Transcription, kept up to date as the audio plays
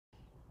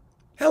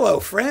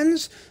Hello,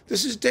 friends.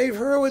 This is Dave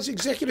Hurwitz,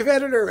 executive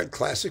editor at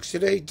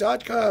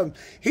ClassicsToday.com,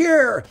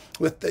 here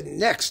with the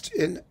next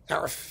in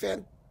our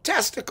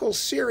fantastical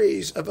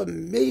series of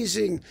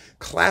amazing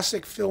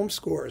classic film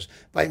scores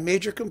by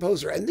major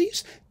composer. And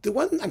the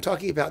one I'm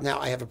talking about now,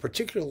 I have a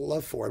particular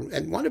love for,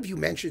 and one of you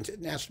mentioned it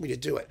and asked me to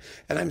do it,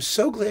 and I'm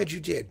so glad you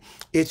did.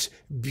 It's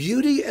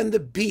Beauty and the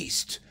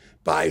Beast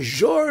by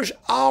Georges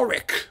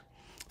Auric,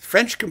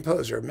 French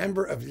composer,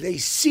 member of Les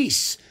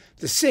Six,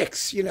 the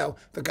Six, you know,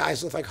 the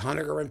guys look like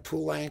Honegger and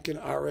Poulenc and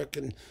Auric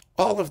and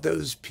all of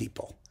those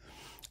people.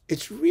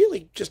 It's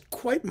really just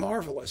quite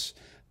marvelous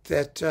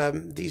that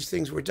these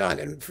things were done.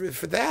 And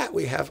for that,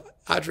 we have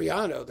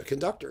Adriano, the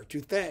conductor, to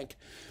thank.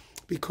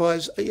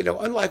 Because, you know,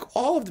 unlike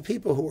all of the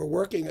people who are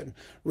working and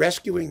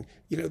rescuing,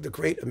 you know, the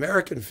great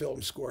American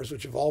film scores,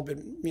 which have all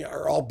been, you know,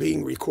 are all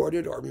being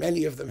recorded, or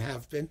many of them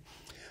have been,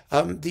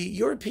 the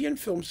European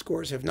film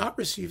scores have not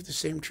received the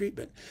same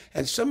treatment,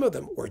 and some of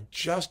them were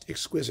just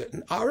exquisite.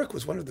 And Auric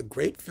was one of the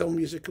great film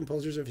music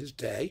composers of his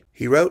day.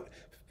 He wrote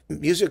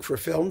music for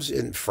films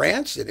in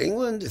France, in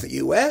England, in the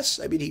U.S.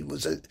 I mean, he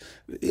was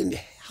in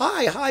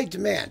high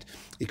demand,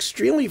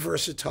 extremely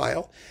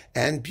versatile,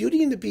 and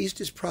Beauty and the Beast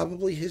is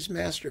probably his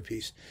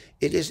masterpiece.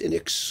 It is an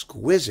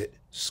exquisite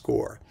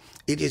score.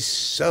 It is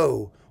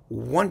so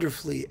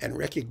wonderfully and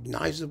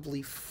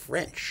recognizably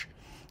French.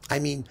 I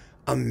mean,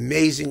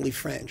 amazingly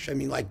French. I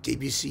mean, like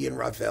Debussy and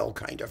Ravel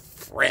kind of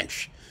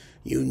French.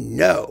 You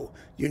know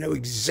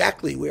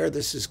exactly where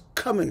this is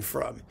coming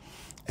from.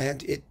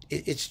 And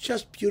it's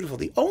just beautiful.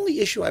 The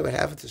only issue I would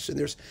have with this, and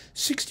there's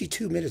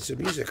 62 minutes of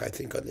music, I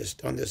think, on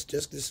this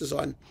disc. This is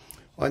on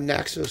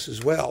Naxos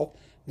as well.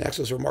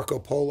 Naxos or Marco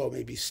Polo,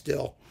 maybe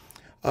still.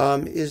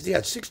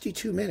 It's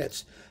 62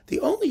 minutes. The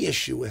only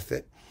issue with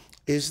it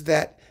is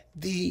that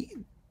the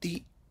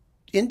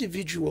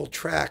individual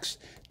tracks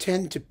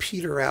tend to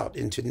peter out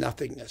into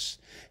nothingness.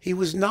 He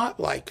was not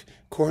like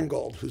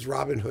Korngold, whose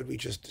Robin Hood we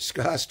just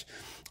discussed,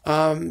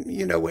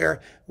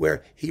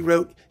 where he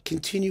wrote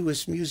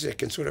continuous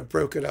music and sort of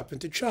broke it up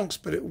into chunks,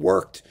 but it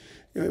worked,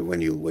 you know, when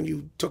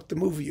you took the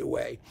movie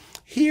away.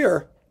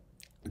 Here,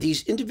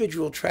 these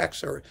individual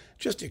tracks are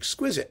just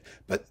exquisite,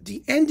 but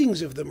the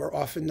endings of them are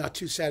often not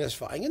too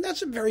satisfying, and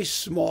that's a very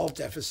small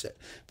deficit.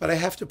 But I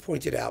have to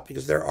point it out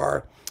because there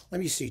are,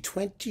 let me see,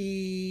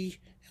 20...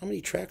 How many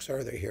tracks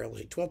are there here?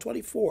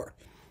 24.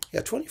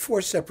 Yeah,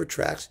 24 separate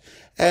tracks.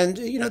 And,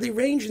 you know, they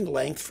range in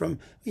length from,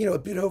 you know, a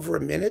bit over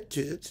a minute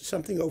to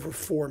something over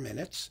 4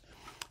 minutes.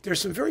 There's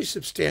some very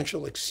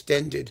substantial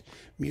extended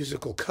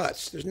musical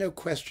cuts. There's no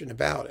question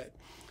about it.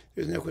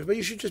 There's no question. But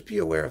you should just be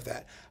aware of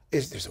that.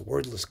 There's a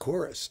wordless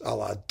chorus, a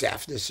la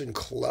Daphnis and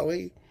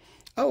Chloe.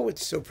 Oh,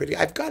 it's so pretty.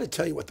 I've got to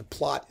tell you what the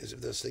plot is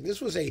of this thing. This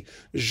was a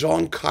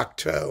Jean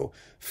Cocteau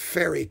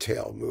fairy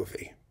tale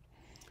movie,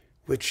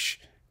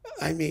 which,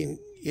 I mean,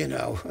 you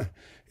know,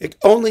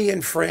 only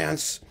in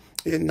France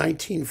in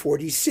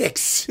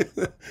 1946.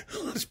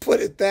 Let's put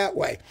it that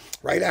way.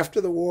 Right after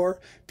the war,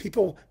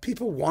 people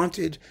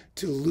wanted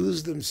to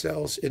lose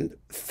themselves in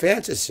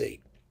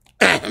fantasy.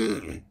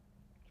 Oh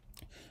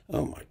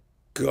my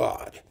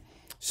God.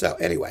 So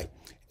anyway,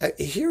 I'm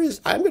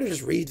going to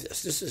just read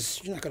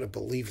this. You're not going to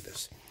believe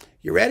this.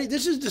 You ready?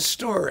 This is the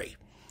story.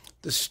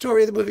 The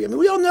story of the movie. I mean,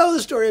 we all know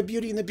the story of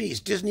Beauty and the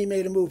Beast. Disney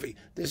made a movie.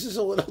 This is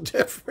a little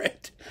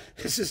different.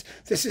 This is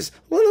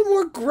a little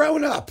more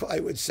grown up, I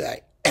would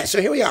say. So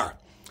here we are.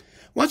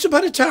 Once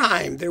upon a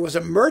time, there was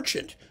a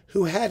merchant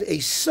who had a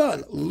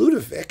son,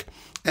 Ludovic,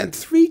 and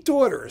 3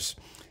 daughters,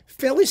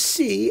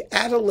 Felicie,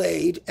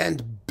 Adelaide,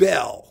 and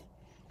Belle.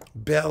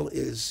 Belle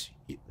is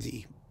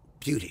the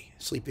beauty,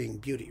 sleeping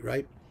beauty,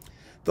 right?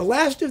 The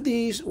last of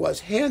these was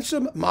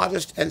handsome,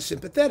 modest, and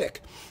sympathetic,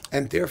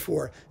 and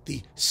therefore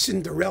the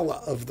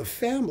Cinderella of the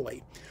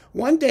family.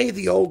 One day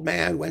the old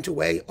man went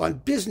away on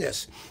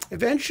business,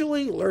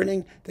 eventually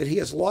learning that he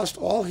has lost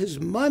all his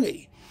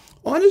money.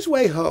 On his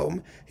way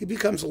home, he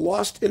becomes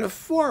lost in a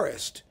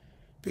forest,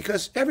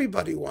 because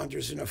everybody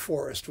wanders in a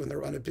forest when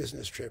they're on a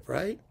business trip,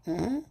 right?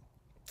 Mm-hmm.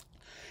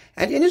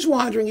 And in his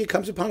wandering, he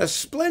comes upon a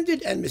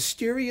splendid and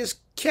mysterious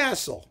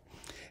castle.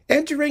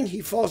 Entering,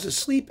 he falls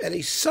asleep at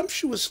a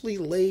sumptuously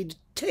laid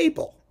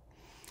table.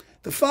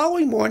 The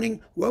following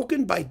morning,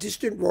 woken by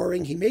distant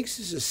roaring, he makes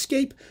his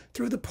escape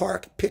through the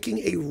park, picking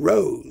a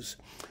rose,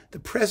 the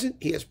present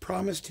he has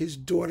promised his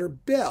daughter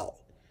Belle.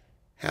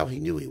 How he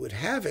knew he would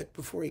have it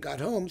before he got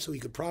home so he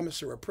could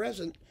promise her a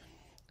present,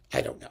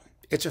 I don't know.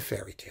 It's a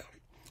fairy tale.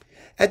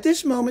 At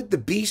this moment, the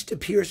beast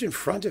appears in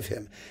front of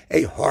him,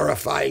 a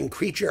horrifying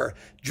creature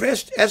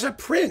dressed as a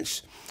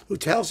prince, who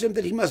tells him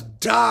that he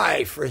must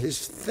die for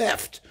his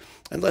theft,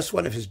 unless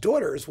one of his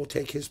daughters will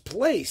take his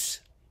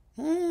place.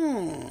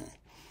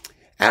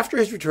 After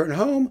his return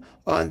home,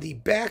 on the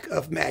back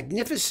of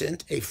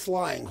Magnificent, a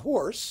flying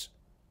horse,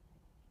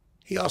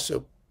 he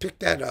also picked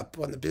that up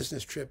on the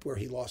business trip where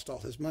he lost all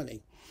his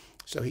money.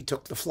 So he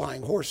took the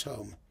flying horse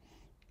home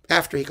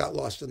after he got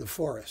lost in the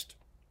forest.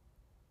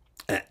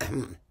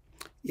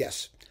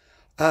 Yes.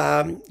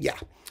 Yeah.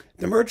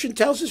 The merchant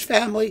tells his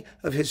family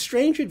of his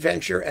strange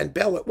adventure, and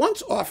Belle at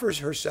once offers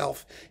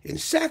herself in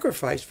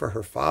sacrifice for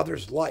her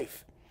father's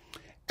life.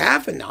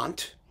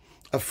 Avenant,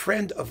 a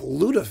friend of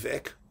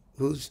Ludovic,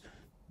 who's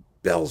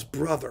Belle's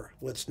brother,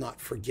 let's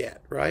not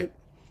forget, right?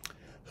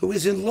 Who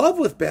is in love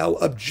with Belle,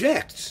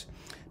 objects,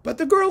 but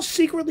the girl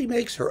secretly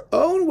makes her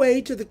own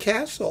way to the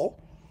castle.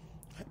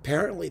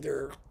 Apparently there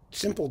are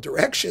simple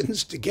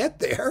directions to get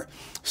there,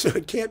 so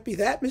it can't be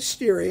that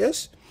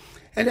mysterious.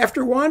 And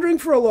after wandering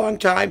for a long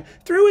time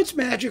through its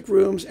magic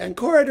rooms and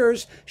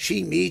corridors,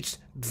 she meets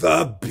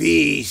the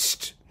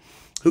Beast,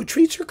 who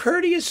treats her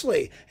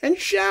courteously and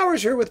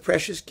showers her with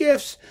precious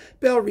gifts.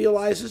 Belle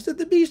realizes that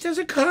the Beast has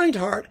a kind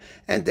heart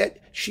and that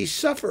she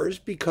suffers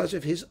because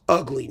of his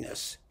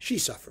ugliness. She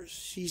suffers.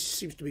 She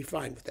seems to be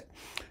fine with it.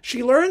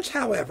 She learns,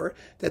 however,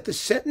 that the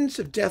sentence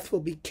of death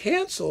will be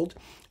canceled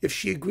if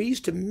she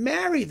agrees to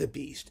marry the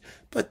Beast.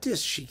 But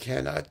this she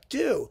cannot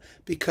do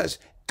because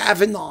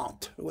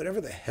Avenant, or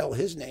whatever the hell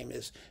his name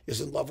is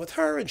in love with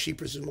her, and she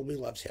presumably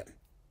loves him.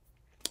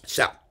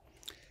 So,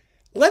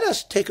 let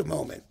us take a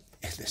moment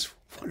in this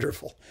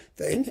wonderful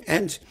thing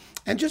and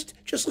just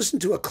listen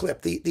to a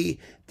clip. The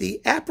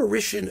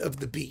apparition of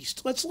the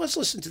Beast. Let's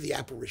listen to the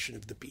apparition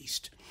of the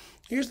Beast.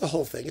 Here's the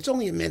whole thing. It's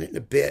only a minute and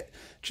a bit,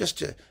 just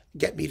to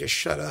get me to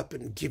shut up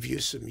and give you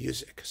some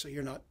music so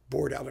you're not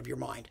bored out of your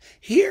mind.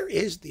 Here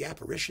is the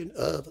apparition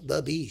of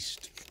the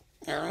Beast.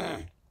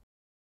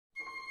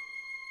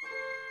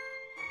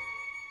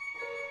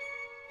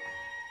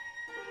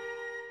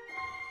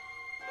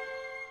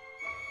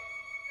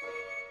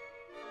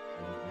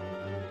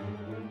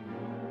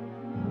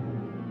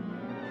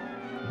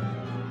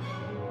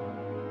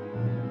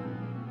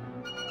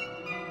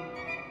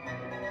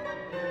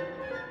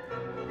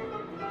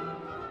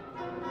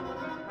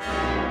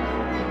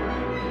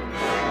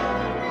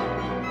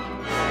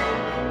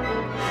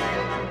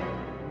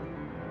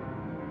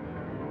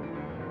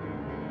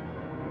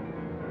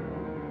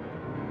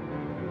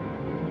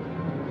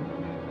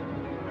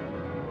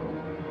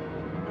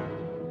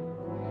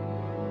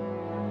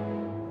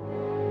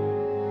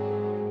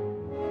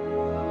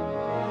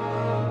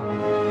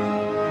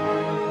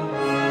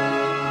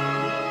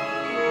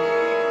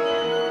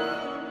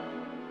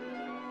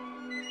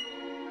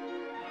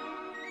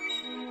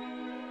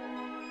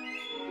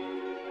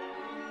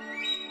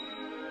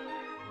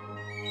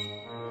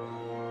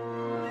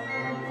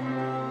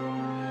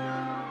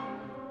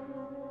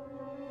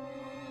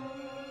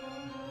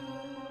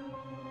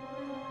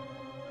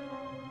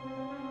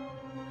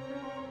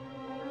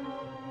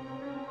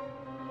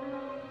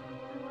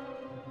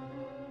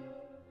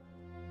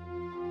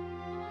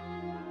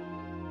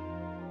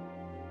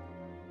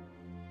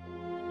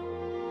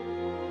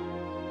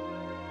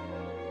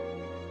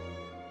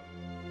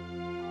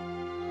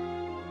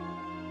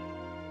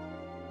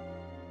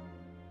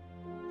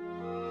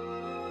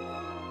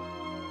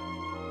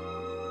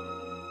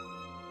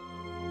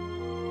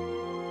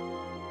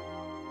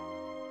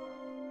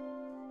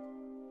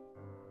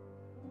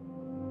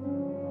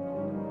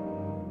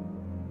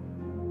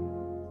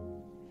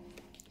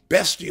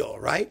 Bestial,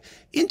 right?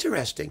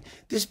 Interesting.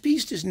 This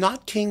Beast is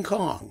not King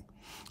Kong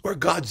or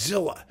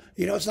Godzilla.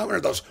 You know, it's not one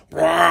of those,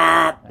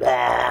 rah,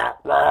 rah,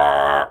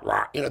 rah,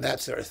 rah, you know, that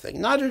sort of thing.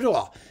 Not at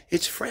all.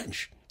 It's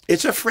French.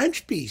 It's a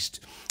French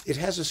beast. It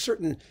has a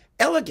certain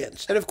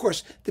elegance. And of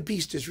course, the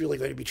Beast is really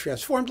going to be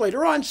transformed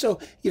later on. So,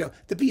 you know,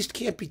 the Beast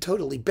can't be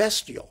totally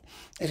bestial.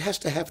 It has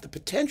to have the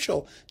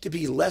potential to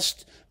be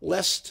less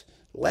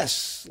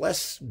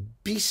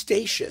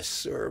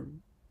beastacious, or,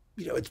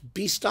 you know, its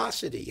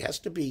beastosity has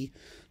to be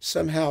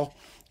somehow,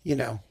 you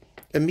know,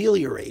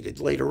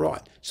 ameliorated later on.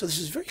 So this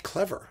is very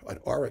clever on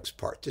Auric's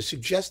part to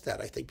suggest that,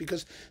 I think,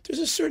 because there's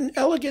a certain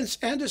elegance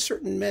and a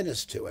certain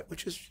menace to it,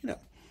 which is, you know,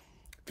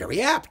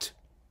 very apt.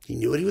 He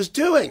knew what he was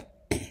doing.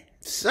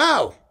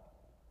 So,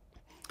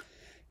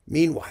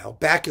 meanwhile,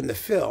 back in the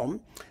film,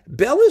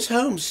 Belle is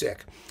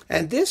homesick,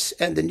 and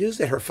the news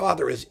that her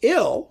father is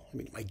ill, I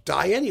mean, he might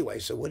die anyway,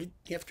 so what did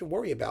you have to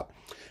worry about,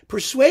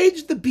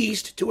 persuades the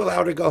Beast to allow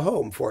her to go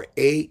home for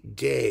 8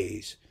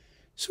 days.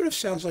 Sort of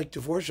sounds like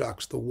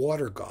Dvorak's The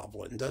Water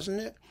Goblin, doesn't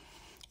it?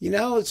 You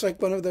know, it's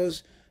like one of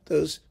those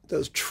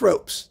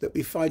tropes that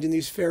we find in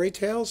these fairy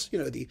tales. You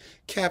know, the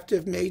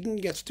captive maiden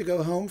gets to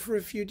go home for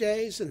a few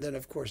days and then,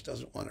 of course,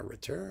 doesn't want to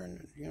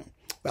return. You know.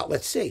 Well,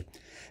 let's see.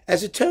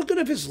 As a token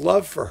of his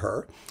love for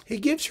her, he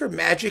gives her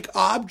magic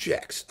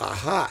objects.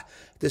 Aha!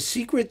 The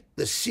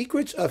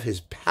secrets of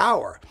his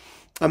power.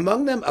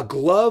 Among them, a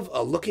glove,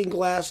 a looking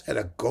glass, and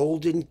a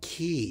golden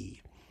key.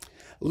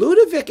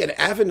 Ludovic and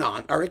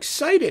Avenant are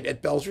excited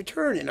at Belle's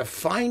return in a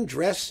fine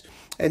dress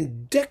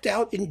and decked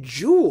out in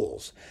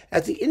jewels.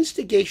 At the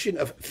instigation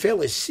of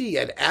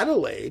Félicie and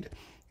Adelaide,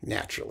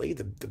 naturally,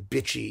 the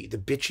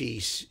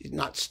bitchy,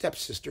 not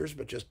stepsisters,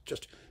 but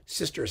just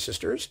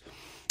sisters,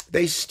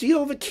 they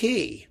steal the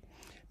key,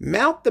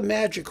 mount the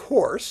magic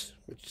horse,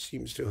 which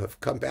seems to have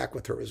come back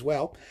with her as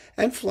well,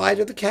 and fly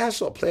to the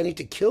castle, planning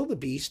to kill the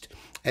Beast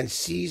and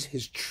seize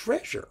his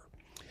treasure.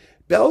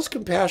 Belle's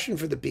compassion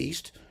for the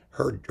Beast,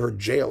 her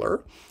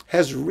jailer,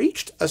 has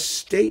reached a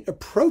state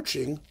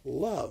approaching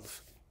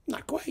love.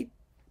 Not quite.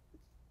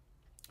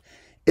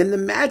 In the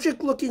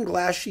magic looking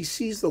glass, she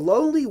sees the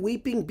lonely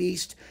weeping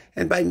beast,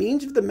 and by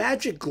means of the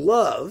magic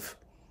glove,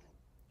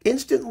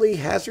 instantly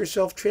has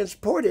herself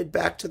transported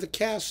back to the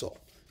castle.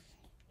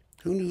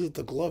 Who knew that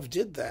the glove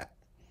did that?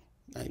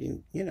 I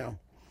mean, you know.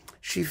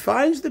 She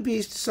finds the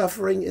beast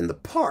suffering in the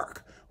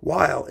park,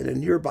 while in a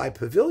nearby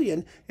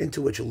pavilion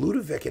into which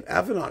Ludovic and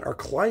Avenant are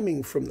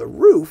climbing from the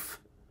roof.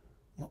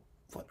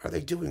 What are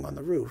they doing on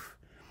the roof?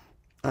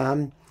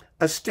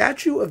 A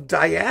statue of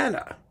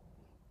Diana.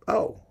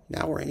 Oh,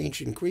 now we're in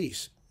ancient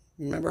Greece.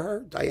 Remember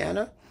her?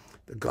 Diana,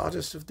 the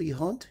goddess of the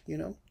hunt, you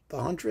know,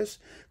 the huntress,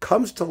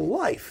 comes to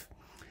life.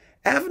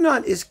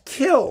 Avenant is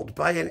killed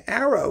by an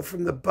arrow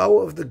from the bow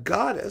of the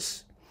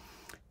goddess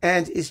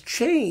and is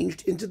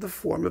changed into the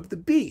form of the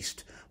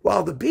beast,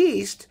 while the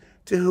beast,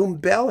 to whom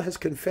Belle has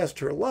confessed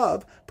her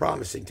love,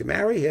 promising to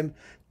marry him,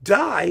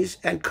 dies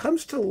and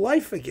comes to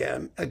life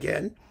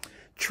again,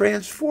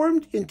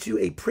 transformed into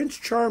a Prince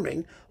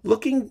Charming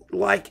looking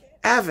like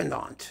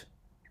Avenant.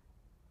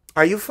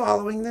 Are you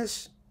following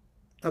this?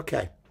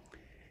 Okay.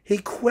 He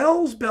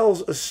quells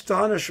Belle's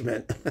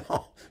astonishment.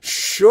 Oh,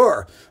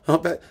 sure.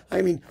 But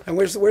I mean, and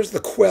where's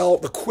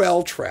the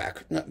quell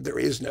track? No, there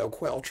is no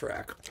quell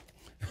track.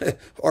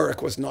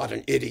 Auric was not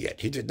an idiot.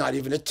 He did not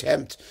even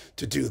attempt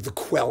to do the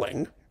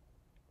quelling.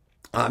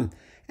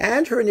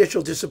 And her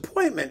initial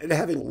disappointment at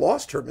having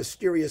lost her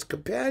mysterious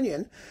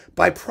companion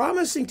by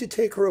promising to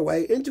take her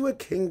away into a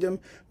kingdom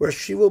where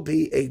she will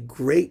be a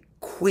great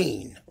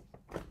queen.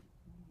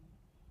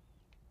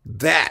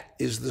 That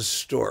is the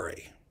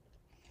story.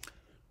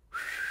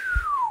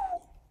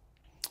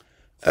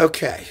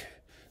 Okay,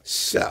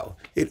 so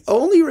it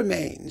only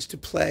remains to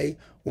play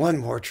one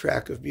more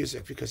track of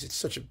music because it's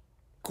such a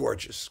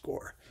gorgeous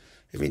score.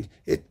 I mean,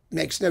 it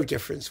makes no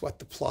difference what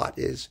the plot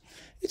is.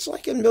 It's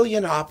like a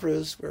million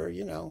operas where,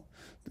 you know,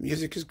 the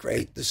music is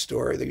great,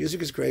 the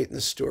music is great, and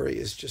the story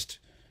is just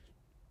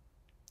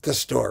the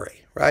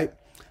story, right?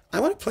 I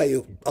want to play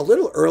you a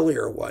little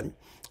earlier one,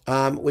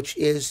 which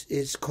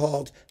is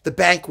called The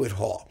Banquet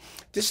Hall.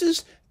 This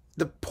is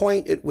the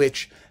point at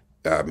which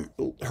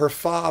her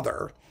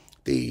father,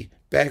 the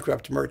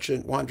bankrupt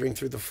merchant wandering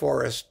through the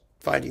forest,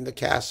 finding the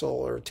castle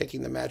or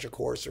taking the magic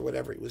horse or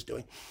whatever he was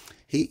doing,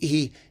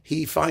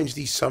 he finds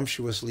the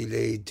sumptuously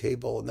laid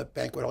table in the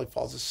banquet hall. He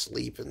falls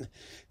asleep, and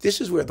this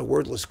is where the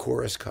wordless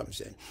chorus comes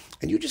in.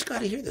 And you just got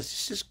to hear this.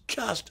 This is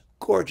just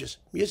gorgeous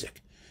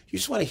music. You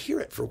just want to hear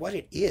it for what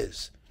it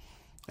is.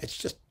 It's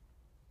just,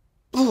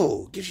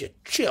 ooh, gives you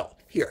a chill.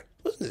 Here,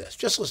 listen to this.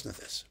 Just listen to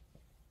this.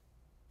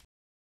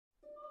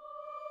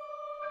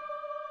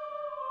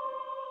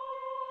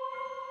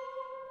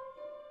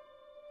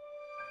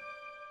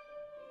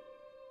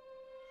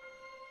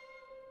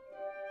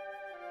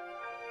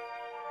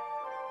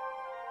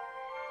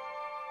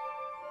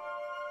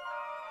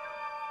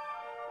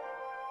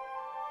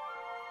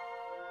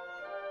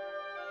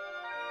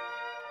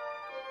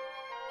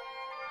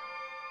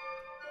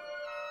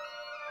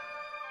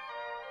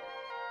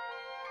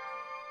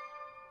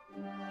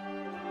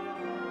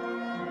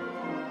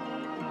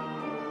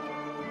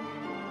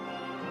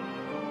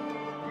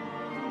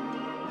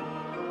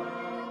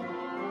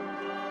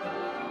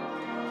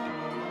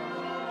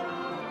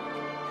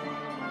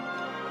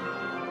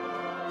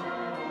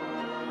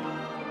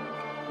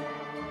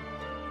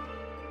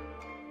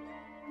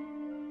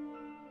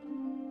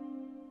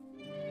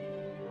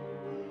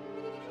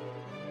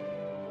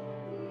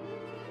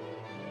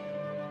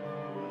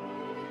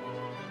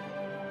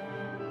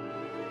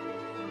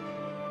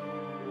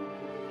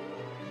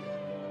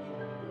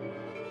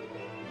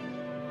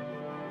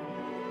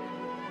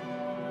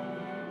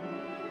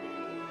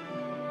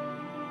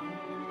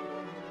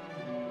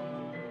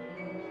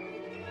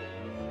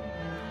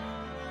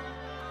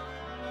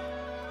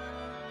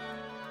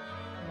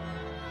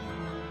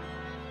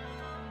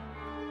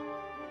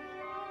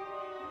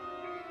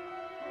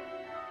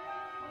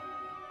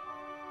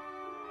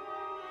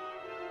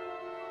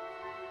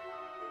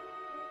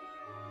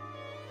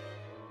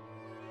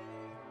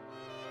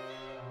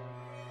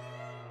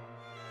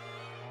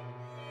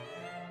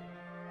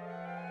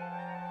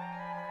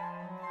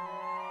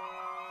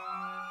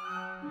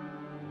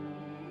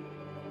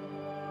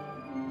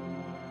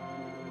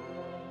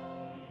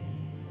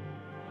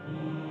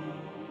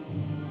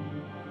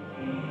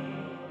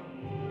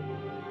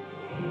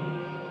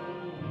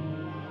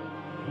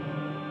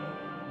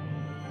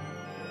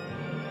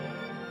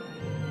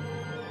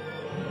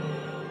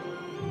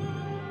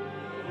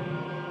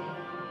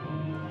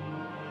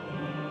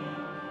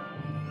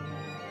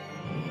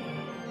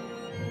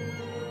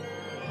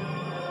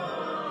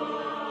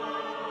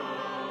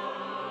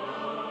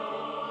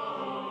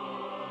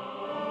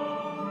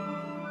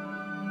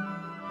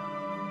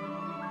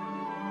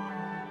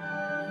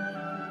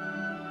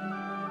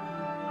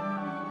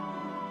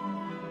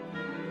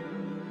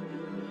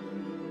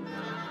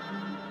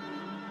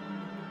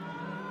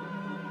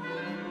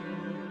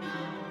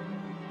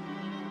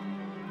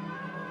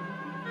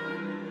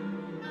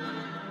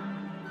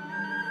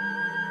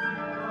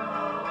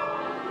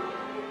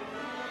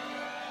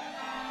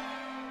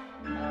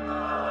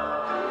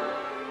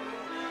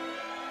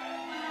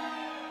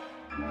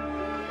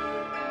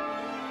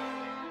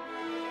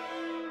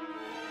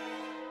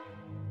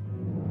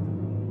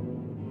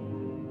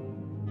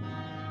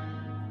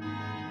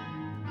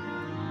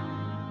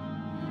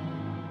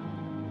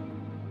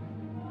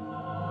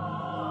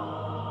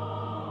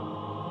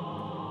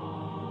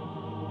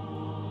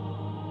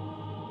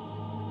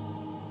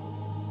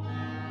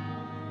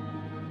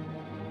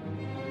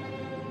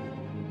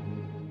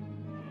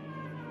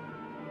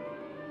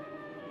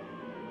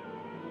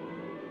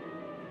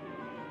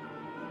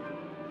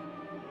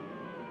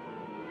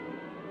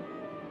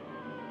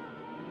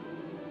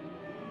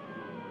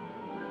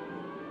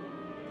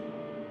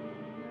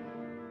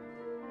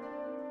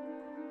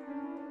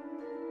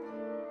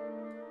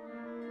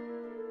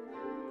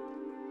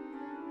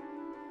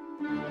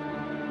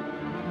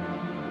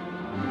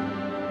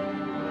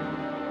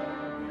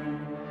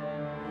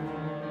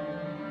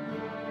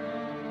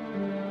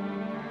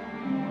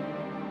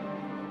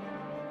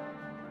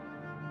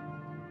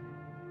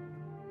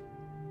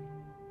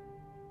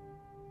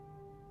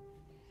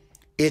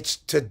 It's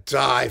to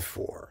die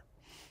for.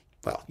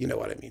 Well, you know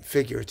what I mean,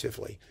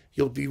 figuratively.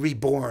 You'll be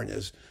reborn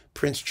as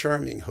Prince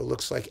Charming who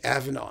looks like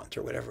Avenant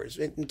or whatever.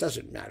 It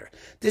doesn't matter.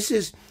 This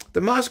is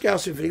the Moscow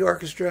Symphony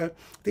Orchestra,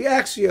 the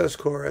Naxos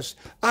Chorus.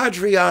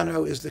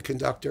 Adriano is the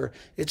conductor.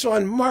 It's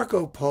on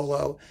Marco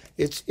Polo.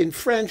 It's in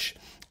French,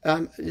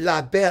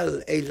 La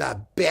Belle et la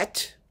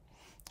Bête,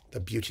 the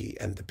Beauty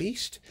and the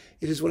Beast.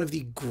 It is one of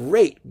the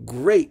great,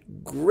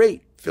 great,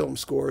 great film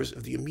scores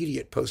of the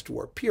immediate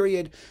post-war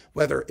period,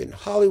 whether in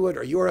Hollywood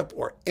or Europe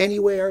or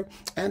anywhere.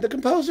 And the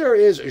composer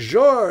is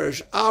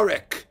Georges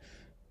Auric.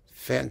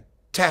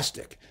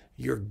 Fantastic.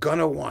 You're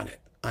gonna want it.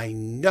 I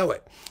know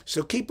it.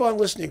 So keep on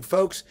listening,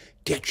 folks.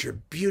 Get your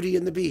Beauty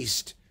and the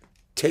Beast.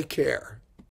 Take care.